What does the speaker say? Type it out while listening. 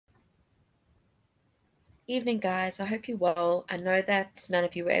Evening, guys. I hope you're well. I know that none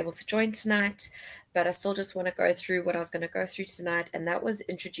of you were able to join tonight, but I still just want to go through what I was going to go through tonight, and that was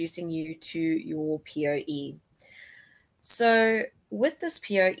introducing you to your POE. So, with this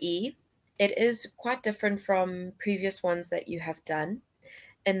POE, it is quite different from previous ones that you have done,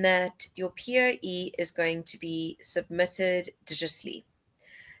 in that your POE is going to be submitted digitally.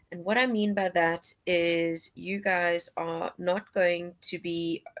 And what I mean by that is you guys are not going to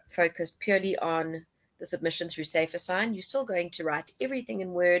be focused purely on the submission through SafeAssign. You're still going to write everything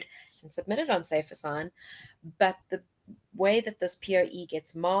in Word and submit it on SafeAssign, but the way that this POE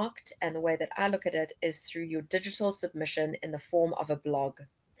gets marked and the way that I look at it is through your digital submission in the form of a blog.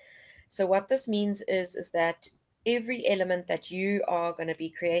 So what this means is that every element that you are going to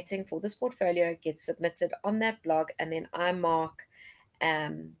be creating for this portfolio gets submitted on that blog, and then I mark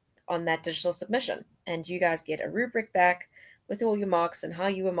on that digital submission, and you guys get a rubric back with all your marks and how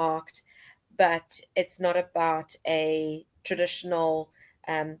you were marked, but it's not about a traditional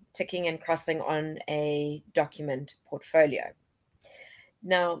ticking and crossing on a document portfolio.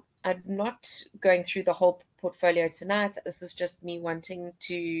 Now, I'm not going through the whole portfolio tonight. This is just me wanting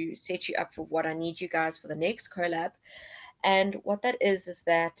to set you up for what I need you guys for the next collab. And what that is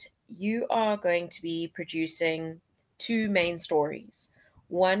that you are going to be producing two main stories.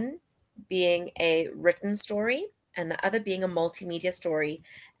 One being a written story and the other being a multimedia story.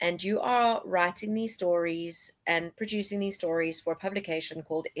 And you are writing these stories and producing these stories for a publication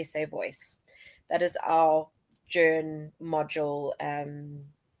called Essay Voice. That is our JRN module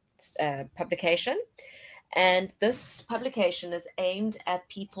publication. And this publication is aimed at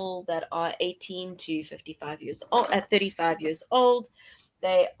people that are 18 to 55 years old, at 35 years old.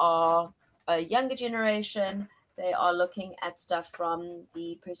 They are a younger generation. They are looking at stuff from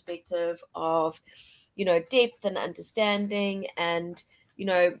the perspective of, depth and understanding, and,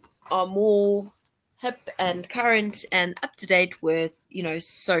 are more hip and current and up to date with,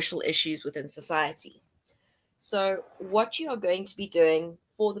 social issues within society. So what you are going to be doing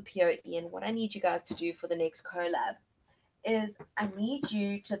for the POE and what I need you guys to do for the next collab is I need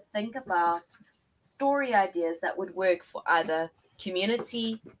you to think about story ideas that would work for either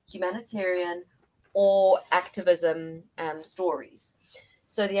community, humanitarian, or activism stories.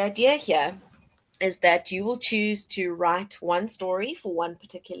 So the idea here is that you will choose to write one story for one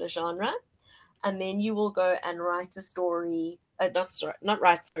particular genre, and then you will go and write a story, you're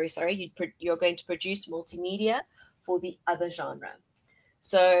going to produce multimedia for the other genre.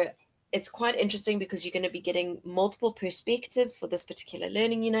 So it's quite interesting because you're going to be getting multiple perspectives for this particular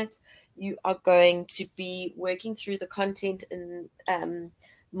learning unit. You are going to be working through the content in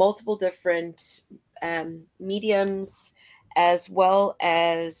multiple different mediums, as well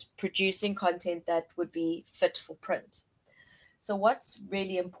as producing content that would be fit for print. So what's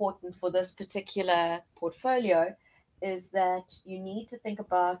really important for this particular portfolio is that you need to think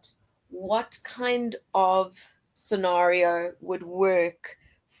about what kind of scenario would work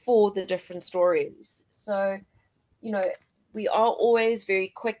for the different stories. So, we are always very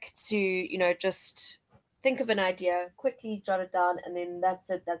quick to, just think of an idea, quickly jot it down, and then that's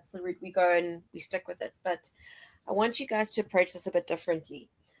it. That's the route we go and we stick with it. But I want you guys to approach this a bit differently.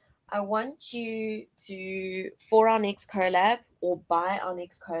 I want you to, for our next collab or by our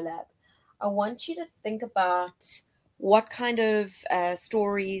next collab, I want you to think about what kind of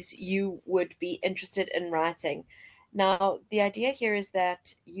stories you would be interested in writing. Now, the idea here is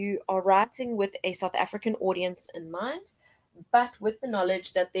that you are writing with a South African audience in mind, but with the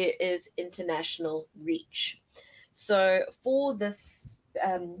knowledge that there is international reach. So for this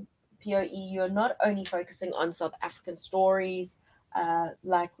POE, you're not only focusing on South African stories,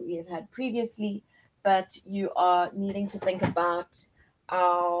 like we have had previously, but you are needing to think about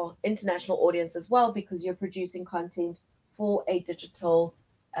our international audience as well, because you're producing content for a digital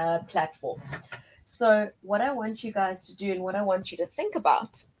platform. So what I want you guys to do and what I want you to think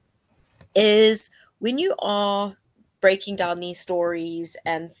about is when you are breaking down these stories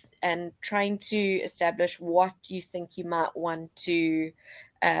and trying to establish what you think you might want to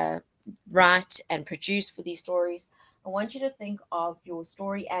write and produce for these stories, I want you to think of your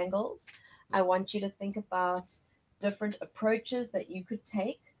story angles. I want you to think about different approaches that you could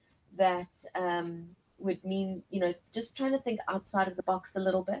take that would mean, just trying to think outside of the box a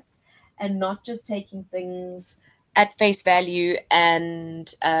little bit and not just taking things at face value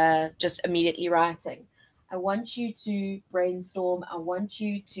and just immediately writing. I want you to brainstorm. I want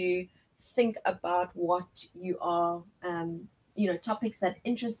you to think about what you are, topics that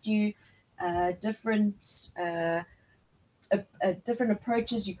interest you, different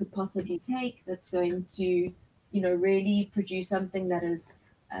approaches you could possibly take that's going to, really produce something that is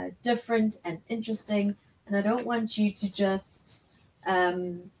different and interesting. And I don't want you to just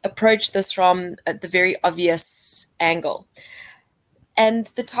approach this from the very obvious angle. And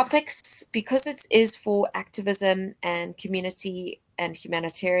the topics, because it is for activism and community and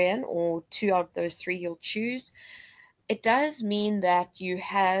humanitarian, or two out of those three you'll choose, it does mean that you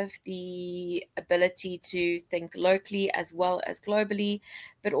have the ability to think locally as well as globally,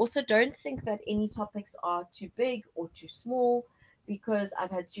 but also don't think that any topics are too big or too small, because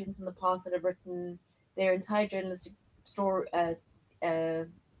I've had students in the past that have written their entire journalistic story,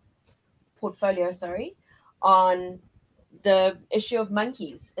 portfolio, on the issue of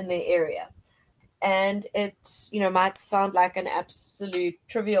monkeys in their area. And it, might sound like an absolute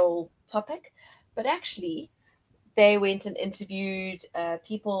trivial topic, but actually they went and interviewed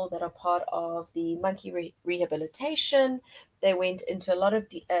people that are part of the monkey rehabilitation. They went into a lot of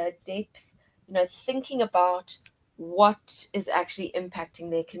depth, thinking about what is actually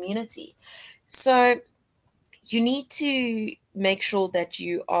impacting their community. So you need to make sure that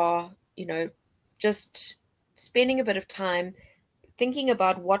you are, just spending a bit of time thinking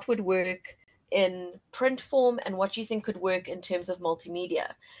about what would work in print form and what you think could work in terms of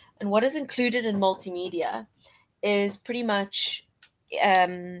multimedia. And what is included in multimedia is pretty much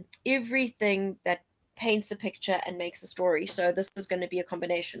everything that paints a picture and makes a story. So this is going to be a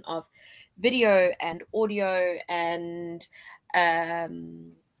combination of video and audio and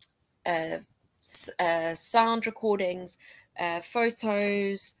sound recordings,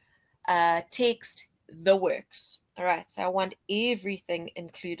 photos, text, the works. All right, so I want everything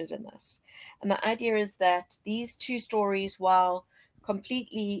included in this. And the idea is that these two stories, while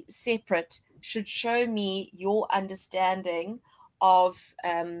completely separate, should show me your understanding of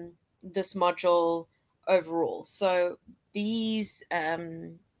this module overall. So these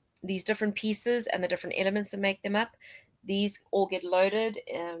different pieces and the different elements that make them up, these all get loaded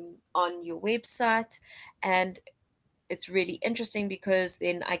on your website, and it's really interesting because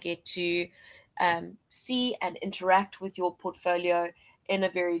then I get to see and interact with your portfolio in a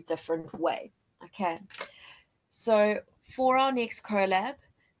very different way. Okay, so for our next collab,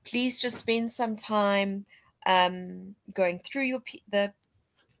 please just spend some time going through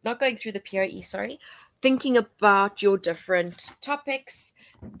not going through the PRE, thinking about your different topics,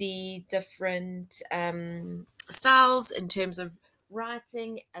 the different styles in terms of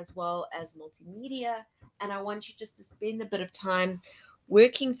writing as well as multimedia. And I want you just to spend a bit of time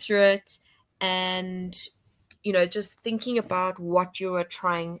working through it and, just thinking about what you are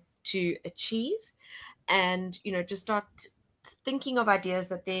trying to achieve, and, just start thinking of ideas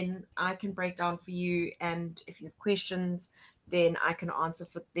that then I can break down for you. And if you have questions, then I can answer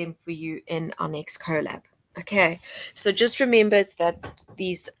them for you in our next collab. Okay, so just remember it's that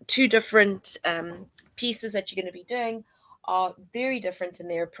these two different pieces that you're going to be doing are very different in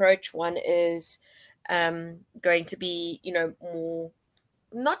their approach. One is going to be, more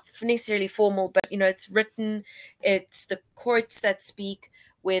not necessarily formal, but it's written, it's the quotes that speak,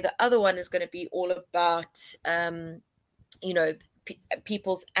 where the other one is going to be all about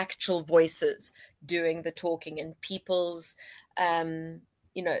people's actual voices doing the talking, and people's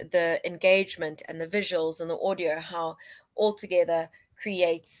the engagement and the visuals and the audio, how all together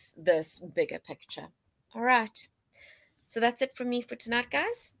creates this bigger picture. All right, so that's it from me for tonight,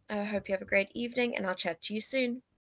 guys. I hope you have a great evening, and I'll chat to you soon.